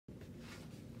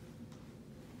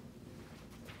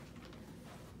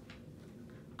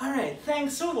Alright,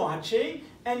 thanks for watching.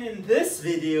 And in this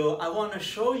video, I want to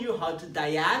show you how to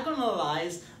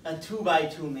diagonalize a 2 by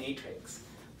 2 matrix.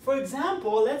 For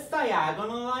example, let's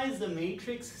diagonalize the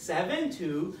matrix 7,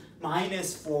 2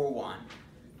 minus 4, 1.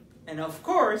 And of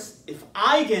course, if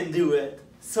I can do it,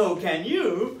 so can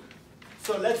you.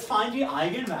 So let's find the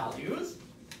eigenvalues.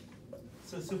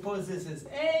 So suppose this is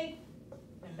A,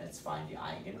 and let's find the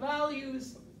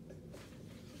eigenvalues.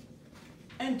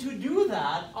 And to do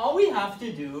that, all we have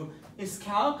to do is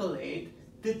calculate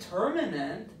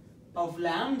determinant of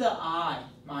lambda I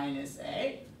minus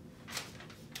A.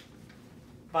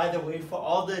 By the way, for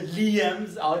all the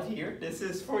Liams out here, this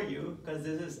is for you, because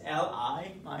this is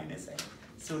Li minus A.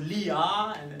 So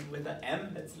Lia, and then with an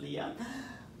M, that's Liam.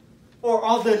 Or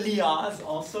all the Lias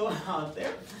also out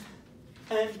there.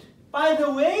 And by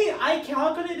the way, I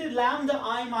calculated lambda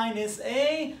I minus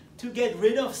A to get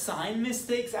rid of sign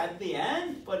mistakes at the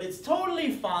end, but it's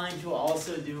totally fine to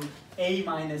also do A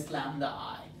minus lambda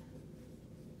I.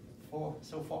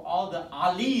 So for all the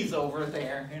Alis over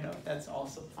there, that's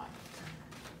also fine.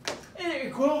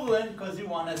 Equivalent because you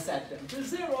want to set them to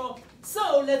 0.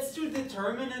 So let's do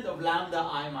determinant of lambda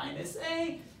I minus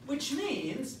A, which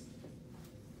means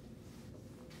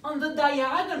on the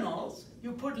diagonals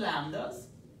you put lambdas,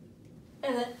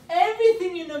 and then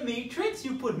everything in a matrix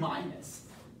you put minus.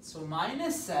 So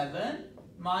minus 7,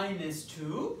 minus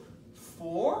 2,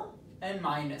 4, and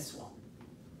minus 1.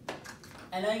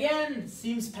 And again,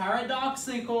 seems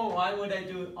paradoxical. Why would I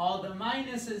do all the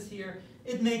minuses here?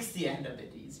 It makes the end of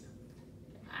it easier.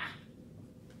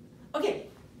 Okay,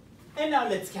 and now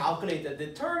let's calculate the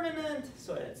determinant.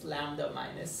 So that's lambda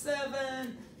minus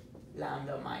 7,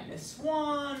 lambda minus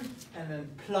 1, and then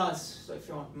plus, so if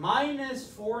you want minus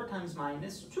 4 times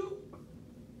minus 2.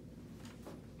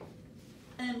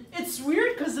 And it's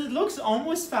weird because it looks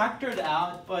almost factored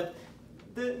out, but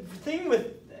the thing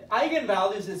with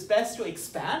eigenvalues is best to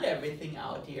expand everything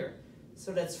out here.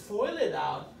 So let's FOIL it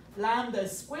out. Lambda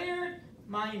squared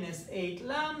minus 8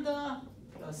 lambda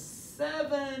plus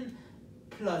 7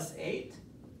 plus 8.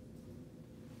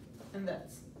 And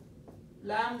that's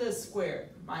lambda squared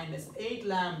minus 8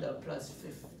 lambda plus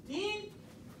 15.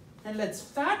 And let's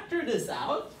factor this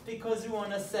out because we want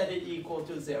to set it equal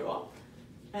to 0.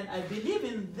 And I believe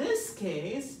in this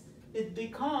case, it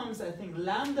becomes, I think,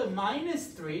 lambda minus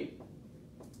 3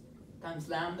 times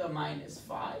lambda minus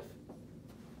 5.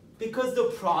 Because the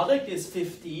product is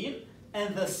 15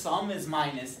 and the sum is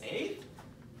minus 8.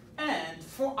 And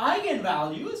for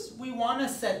eigenvalues, we want to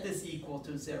set this equal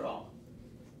to 0.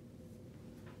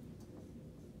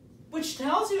 Which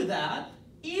tells you that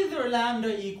either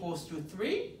lambda equals to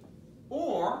 3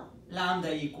 or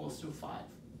lambda equals to 5.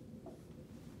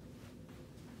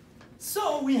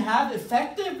 So we have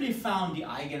effectively found the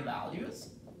eigenvalues.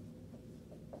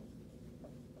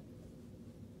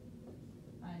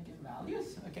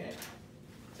 Eigenvalues, okay.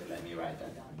 So let me write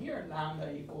that down here.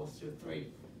 Lambda equals to 3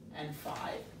 and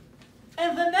 5.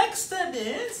 And the next step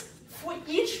is, for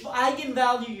each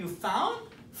eigenvalue you found,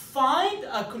 find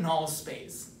a null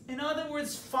space. In other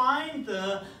words, find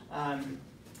the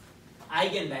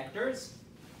eigenvectors.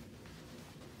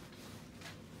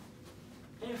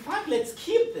 In fact, let's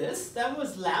keep this. That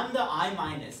was lambda I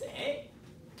minus A.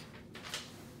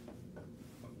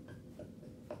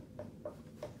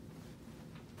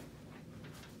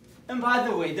 And by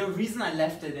the way, the reason I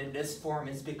left it in this form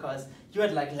is because you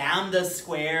had like lambda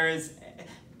squares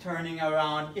turning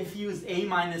around. If you use A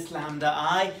minus lambda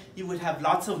I, you would have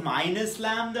lots of minus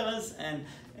lambdas, and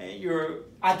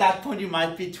at that point you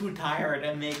might be too tired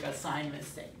and make a sign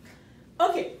mistake.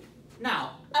 Okay,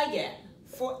 now again,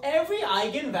 for every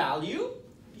eigenvalue,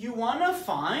 you want to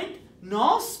find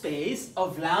null space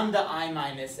of lambda I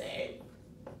minus A.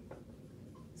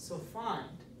 So find,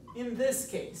 in this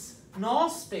case, null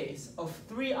space of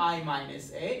 3i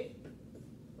minus A.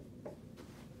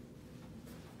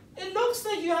 It looks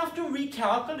like you have to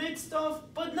recalculate stuff,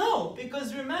 but no,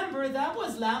 because remember, that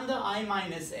was lambda I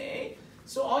minus A.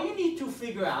 So all you need to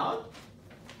figure out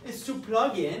is to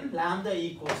plug in lambda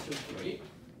equals to 3.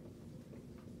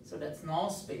 So that's null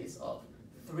space of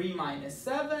 3 minus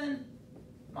 7,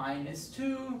 minus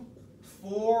 2,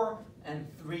 4, and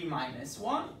 3 minus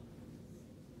 1,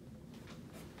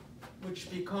 which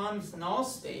becomes null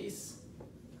space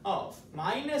of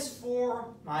minus 4,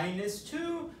 minus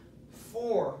 2,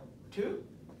 4, 2.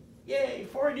 Yay,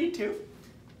 42.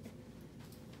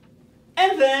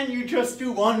 And then you just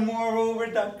do one more row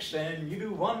reduction. You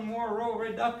do one more row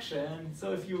reduction.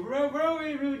 So if you row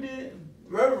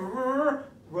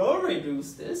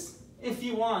reduce this, if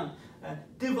you want,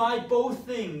 divide both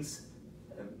things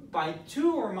by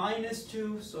 2 or minus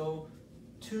 2. So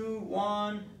 2,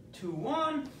 1, 2,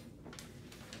 1.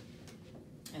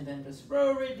 And then just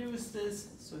row reduce this.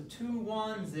 So 2,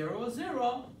 1, 0,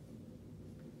 0.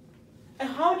 And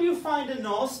how do you find a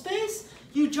null space?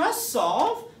 You just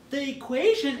solve the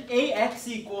equation ax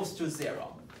equals to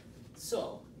 0.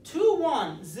 So 2,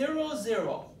 1, 0,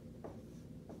 0,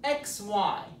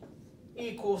 xy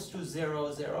equals to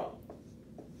 0, 0.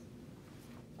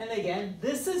 And again,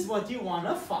 this is what you want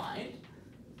to find.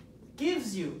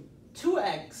 Gives you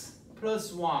 2x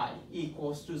plus y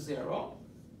equals to 0,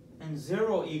 and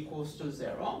 0 equals to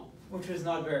 0, which is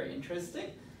not very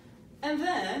interesting. And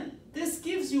then this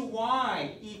gives you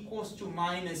y equals to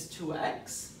minus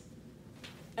 2x.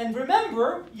 And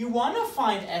remember, you want to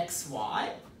find xy.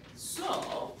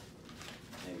 So,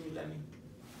 maybe let me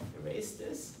erase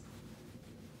this.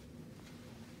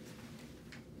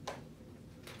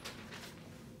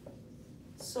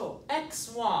 So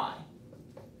xy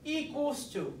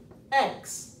equals to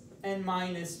x and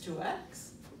minus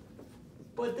 2x.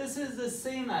 But this is the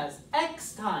same as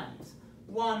x times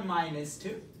 1 minus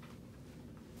 2.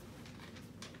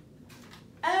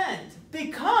 And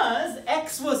because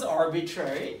x was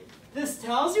arbitrary, this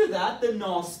tells you that the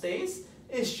null space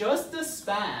is just the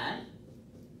span,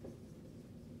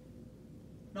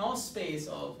 null space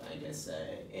of, I guess,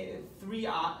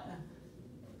 3i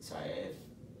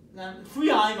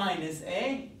minus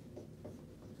a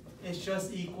is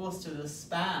just equals to the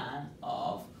span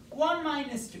of 1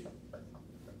 minus 2.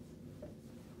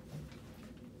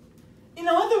 In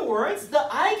other words, the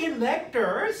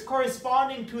eigenvectors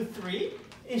corresponding to 3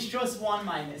 is just 1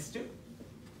 minus 2.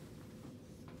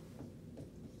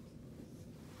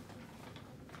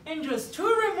 And just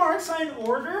 2 remarks are in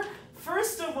order.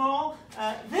 First of all,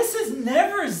 this is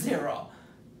never 0.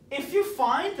 If you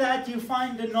find that you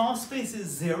find the null space is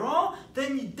 0,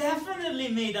 then you definitely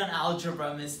made an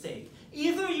algebra mistake.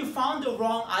 Either you found the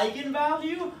wrong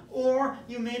eigenvalue or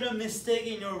you made a mistake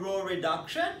in your row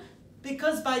reduction,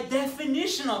 because by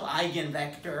definition of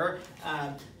eigenvector,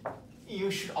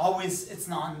 you should always,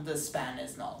 the span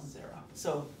is not 0.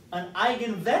 So an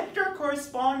eigenvector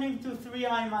corresponding to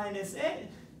 3i minus a,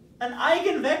 an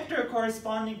eigenvector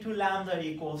corresponding to lambda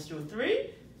equals to 3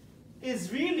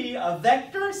 is really a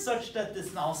vector such that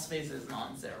this null space is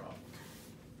non-zero.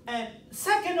 And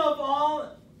second of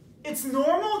all, it's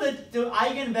normal that the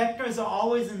eigenvectors are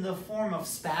always in the form of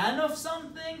span of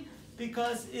something,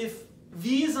 because if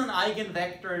V is an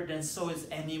eigenvector, then so is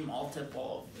any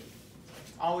multiple of V.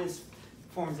 It always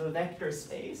forms a vector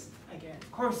space, again,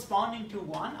 corresponding to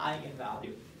one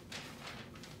eigenvalue.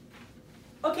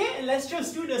 Okay, and let's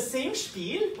just do the same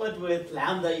spiel, but with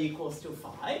lambda equals to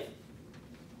 5.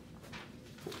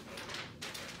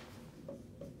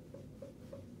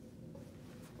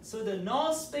 So the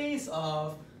null space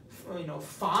of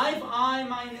 5i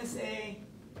minus a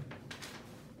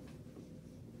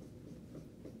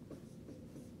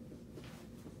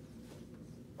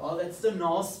well, that's the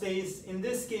null space. In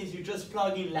this case, you just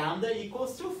plug in lambda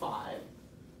equals to 5.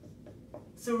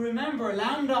 So remember,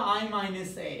 lambda I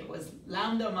minus a was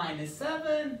lambda minus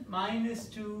 7, minus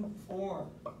 2, 4,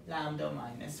 lambda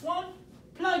minus 1.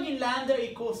 Plug in lambda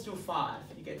equals to 5.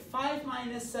 You get 5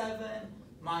 minus 7,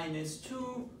 minus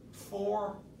 2,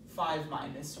 4, 5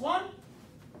 minus 1.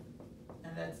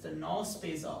 And that's the null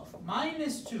space of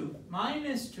minus 2,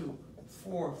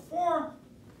 4, 4.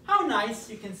 How nice,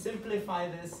 you can simplify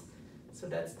this. So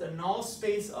that's the null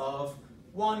space of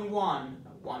 1, 1,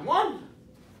 1, 1.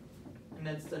 And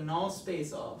that's the null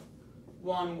space of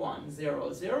 1, 1,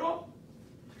 0, 0.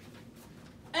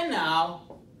 And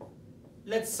now,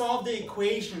 let's solve the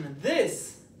equation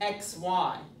this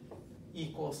xy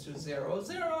equals to 0,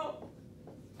 0.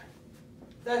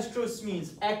 That just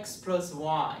means x plus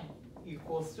y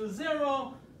equals to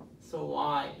 0. So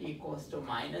y equals to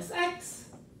minus x.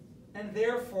 And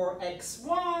therefore,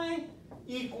 xy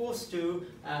equals to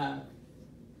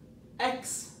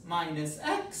x minus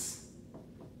x,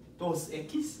 dos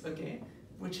x, okay,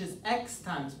 which is x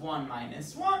times 1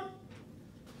 minus 1.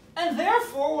 And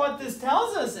therefore, what this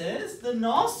tells us is the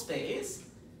null space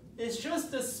is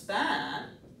just the span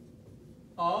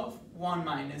of 1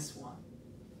 minus 1.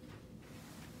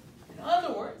 In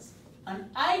other words, an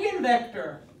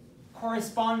eigenvector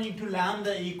corresponding to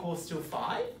lambda equals to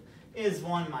 5 is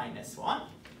 1 minus 1.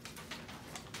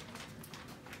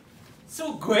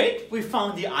 So great, we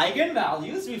found the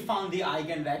eigenvalues, we found the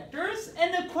eigenvectors,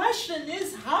 and the question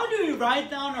is, how do we write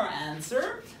down our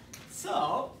answer?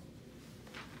 So,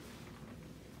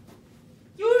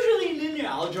 usually in linear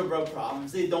algebra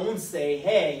problems, they don't say,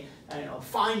 hey,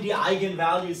 find the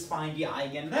eigenvalues, find the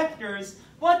eigenvectors.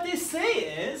 What they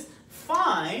say is,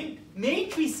 find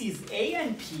matrices A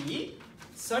and P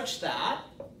such that,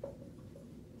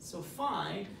 so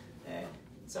find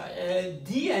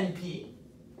D and P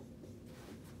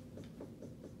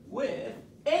with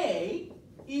A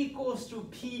equals to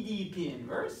PDP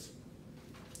inverse.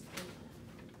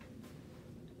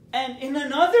 And in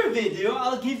another video,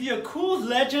 I'll give you a cool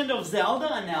Legend of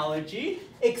Zelda analogy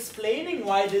explaining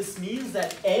why this means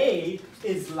that A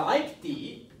is like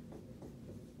D,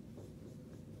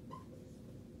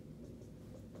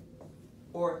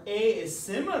 or A is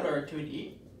similar to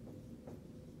D.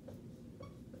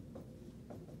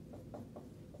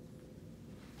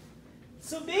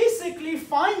 So basically,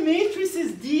 find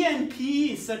matrices D and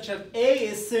P such that A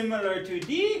is similar to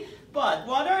D, but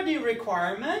what are the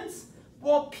requirements?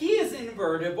 Well, P is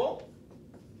invertible,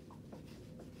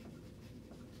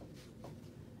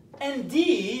 and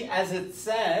D, as it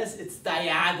says, it's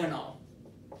diagonal.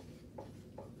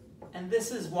 And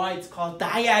this is why it's called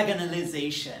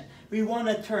diagonalization. We want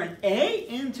to turn A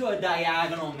into a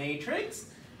diagonal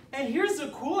matrix, and here's the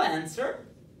cool answer.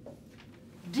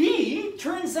 D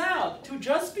turns out to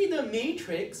just be the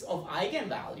matrix of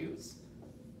eigenvalues.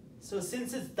 So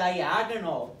since it's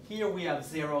diagonal, here we have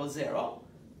 0, 0.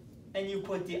 And you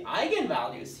put the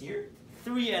eigenvalues here,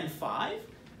 3 and 5.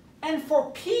 And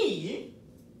for P,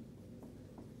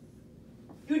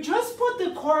 you just put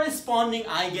the corresponding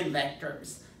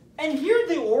eigenvectors. And here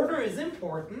the order is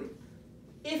important.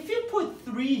 If you put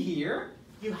 3 here,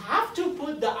 you have to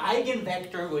put the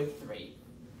eigenvector with 3,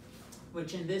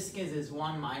 which in this case is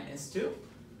 1 minus 2.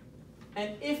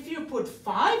 And if you put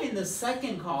 5 in the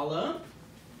second column,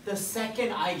 the second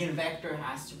eigenvector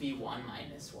has to be 1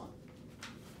 minus 1.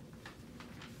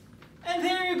 And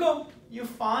there you go. You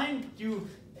find you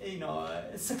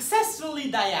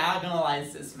successfully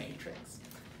diagonalize this matrix.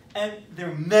 And there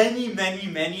are many, many,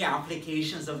 many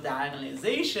applications of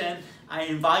diagonalization. I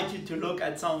invite you to look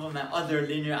at some of my other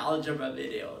linear algebra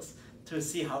videos to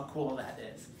see how cool that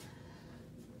is.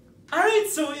 Alright,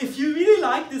 so if you really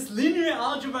like this linear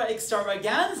algebra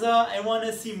extravaganza and want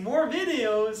to see more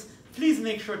videos, please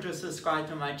make sure to subscribe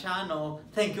to my channel.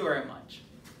 Thank you very much.